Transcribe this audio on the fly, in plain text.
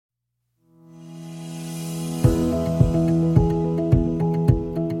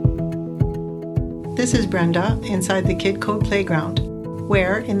This is Brenda inside the Kid Code Playground,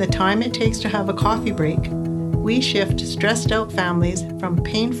 where, in the time it takes to have a coffee break, we shift stressed out families from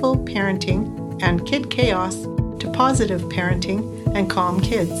painful parenting and kid chaos to positive parenting and calm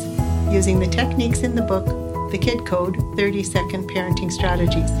kids, using the techniques in the book, The Kid Code 30-Second Parenting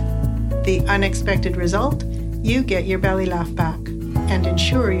Strategies. The unexpected result? You get your belly laugh back and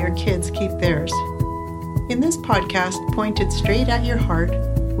ensure your kids keep theirs. In this podcast, pointed straight at your heart,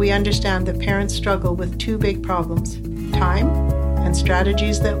 we understand that parents struggle with two big problems: time and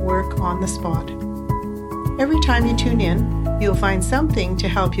strategies that work on the spot. Every time you tune in, you'll find something to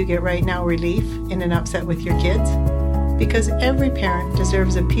help you get right now relief in an upset with your kids, because every parent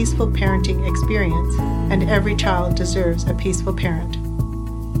deserves a peaceful parenting experience, and every child deserves a peaceful parent.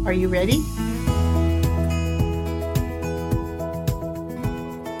 Are you ready?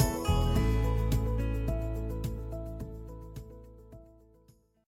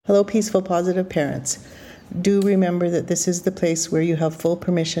 Hello, peaceful, positive parents. Do remember that this is the place where you have full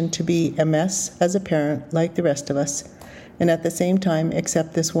permission to be a mess as a parent like the rest of us, and at the same time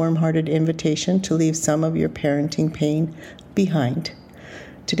accept this warm-hearted invitation to leave some of your parenting pain behind.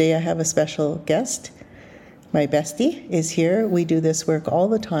 Today I have a special guest. My bestie is here. We do this work all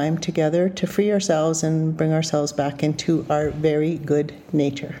the time together to free ourselves and bring ourselves back into our very good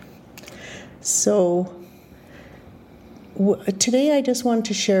nature. So today I just wanted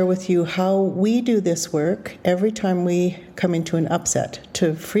to share with you how we do this work every time we come into an upset,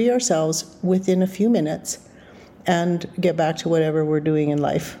 to free ourselves within a few minutes and get back to whatever we're doing in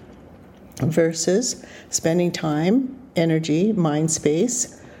life, versus spending time, energy, mind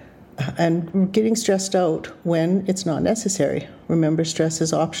space, and getting stressed out when it's not necessary. Remember, stress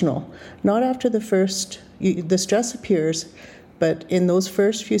is optional. Not after the stress appears, but in those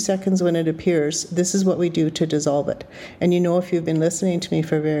first few seconds when it appears, this is what we do to dissolve it. And you know, if you've been listening to me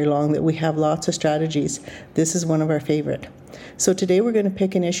for very long, that we have lots of strategies. This is one of our favorite. So today we're going to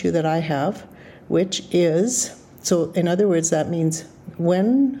pick an issue that I have, which is, so in other words, that means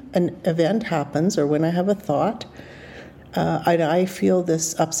when an event happens or when I have a thought, and I feel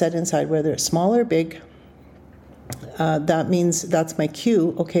this upset inside, whether it's small or big, that means that's my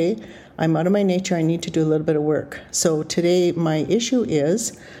cue. Okay, I'm out of my nature. I need to do a little bit of work. So today my issue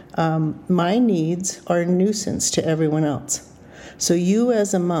is my needs are a nuisance to everyone else. So you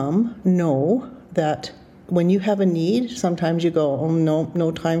as a mom know that when you have a need, sometimes you go, oh,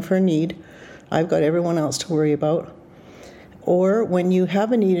 no time for a need. I've got everyone else to worry about. Or when you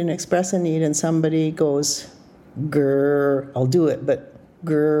have a need and express a need and somebody goes, grrr, I'll do it, but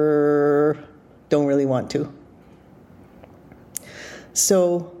grrr, don't really want to.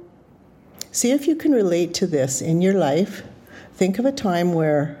 So see if you can relate to this in your life. Think of a time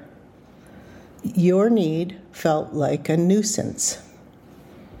where your need felt like a nuisance.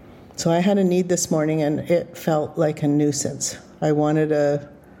 So I had a need this morning and it felt like a nuisance. I wanted a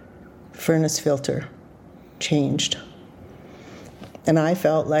furnace filter changed. And I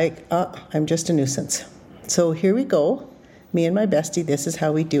felt like, I'm just a nuisance. So here we go. Me and my bestie, this is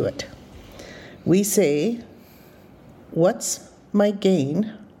how we do it. We say, what's my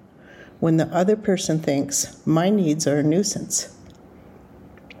gain when the other person thinks my needs are a nuisance?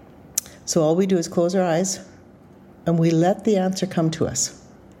 So all we do is close our eyes and we let the answer come to us.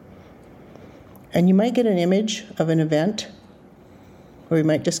 And you might get an image of an event, or you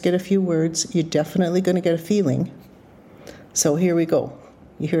might just get a few words. You're definitely going to get a feeling. So here we go.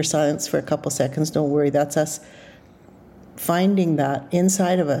 You hear silence for a couple seconds. Don't worry, that's us finding that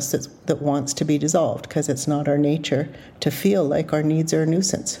inside of us that wants to be dissolved, because it's not our nature to feel like our needs are a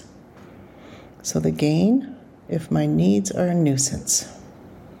nuisance. So the gain, if my needs are a nuisance.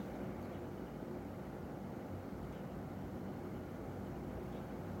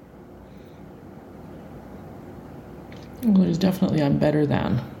 Well, there's definitely I'm better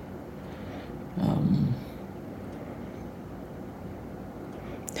than.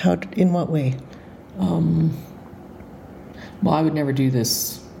 How? In what way? Well, I would never do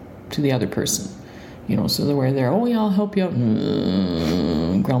this to the other person. So where they're, oh yeah, I'll help you out,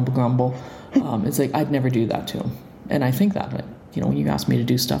 grumble. It's like, I'd never do that to them. And I think that, when you ask me to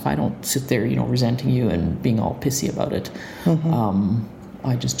do stuff, I don't sit there, resenting you and being all pissy about it. Mm-hmm.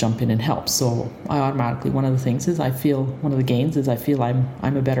 I just jump in and help. So I automatically, one of the gains is I feel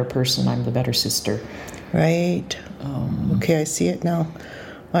I'm a better person. I'm the better sister. Right. Okay, I see it now.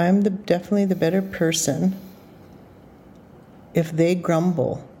 I'm definitely the better person if they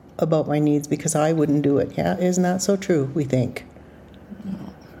grumble about my needs, because I wouldn't do it. Yeah, isn't that so true, we think?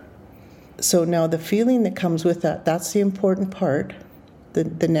 No. So now the feeling that comes with that's the important part,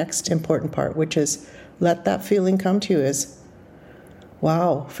 the next important part, which is let that feeling come to you is,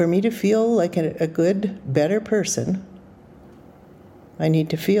 wow, for me to feel like a good, better person, I need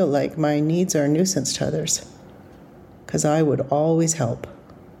to feel like my needs are a nuisance to others, because I would always help.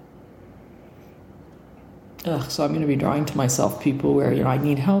 So I'm going to be drawing to myself people where, I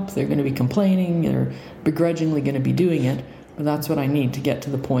need help, they're going to be complaining, they're begrudgingly going to be doing it, but that's what I need to get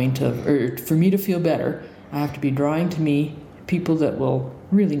to the point of, or for me to feel better, I have to be drawing to me people that will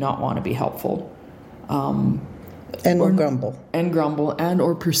really not want to be helpful. Will grumble. And grumble, and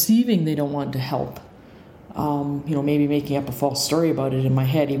or perceiving they don't want to help. Maybe making up a false story about it in my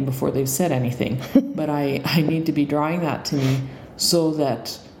head even before they've said anything. But I need to be drawing that to me so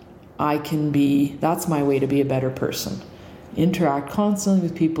that I can be, that's my way to be a better person. Interact constantly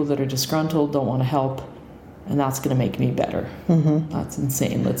with people that are disgruntled, don't want to help, and that's going to make me better. Mm-hmm. That's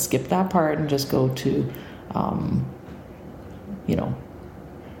insane. Let's skip that part and just go to,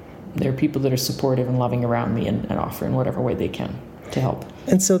 there are people that are supportive and loving around me and offer in whatever way they can to help.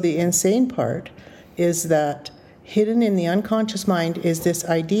 And so the insane part is that hidden in the unconscious mind is this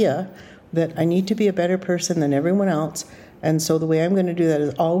idea that I need to be a better person than everyone else. And so the way I'm going to do that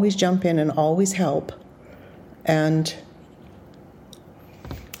is always jump in and always help. And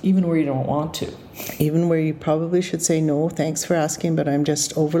even where you don't want to. Even where you probably should say, no, thanks for asking, but I'm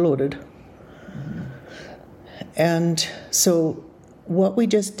just overloaded. Mm-hmm. And so what we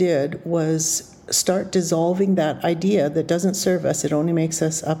just did was start dissolving that idea that doesn't serve us. It only makes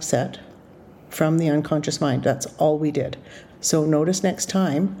us upset from the unconscious mind. That's all we did. So notice next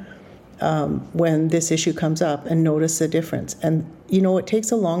time when this issue comes up and notice the difference. And, it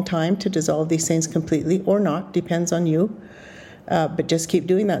takes a long time to dissolve these things completely or not, depends on you. But just keep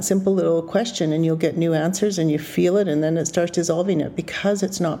doing that simple little question and you'll get new answers and you feel it and then it starts dissolving it because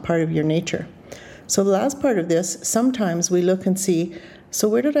it's not part of your nature. So the last part of this, sometimes we look and see, so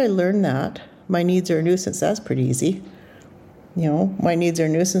where did I learn that? My needs are a nuisance. That's pretty easy. My needs are a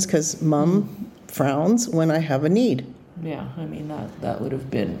nuisance because mom frowns when I have a need. Yeah, I mean, that would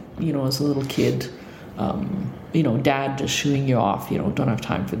have been, as a little kid, dad just shooing you off, don't have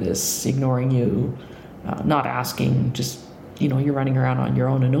time for this, ignoring you, not asking, just, you're running around on your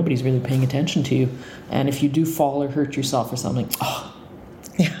own and nobody's really paying attention to you. And if you do fall or hurt yourself or something,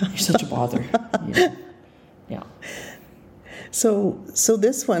 yeah, you're such a bother. Yeah. So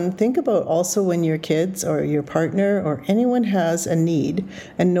this one, think about also when your kids or your partner or anyone has a need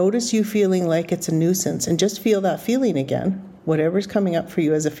and notice you feeling like it's a nuisance and just feel that feeling again, whatever's coming up for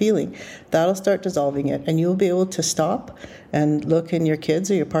you as a feeling, that'll start dissolving it and you'll be able to stop and look in your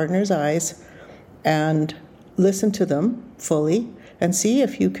kids or your partner's eyes and listen to them fully and see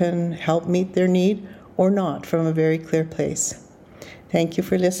if you can help meet their need or not from a very clear place. Thank you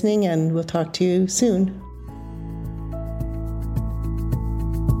for listening and we'll talk to you soon.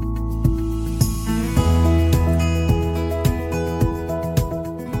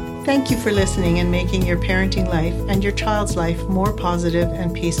 Thank you for listening and making your parenting life and your child's life more positive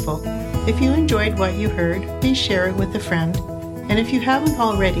and peaceful. If you enjoyed what you heard, please share it with a friend. And if you haven't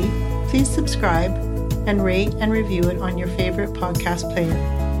already, please subscribe and rate and review it on your favorite podcast player.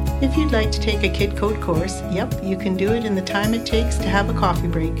 If you'd like to take a Kid Code course, you can do it in the time it takes to have a coffee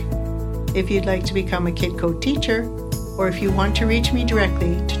break. If you'd like to become a Kid Code teacher, or if you want to reach me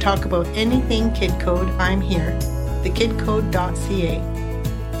directly to talk about anything Kid Code, I'm here, thekidcode.ca.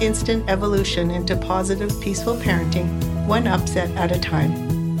 Instant evolution into positive, peaceful parenting, one upset at a time.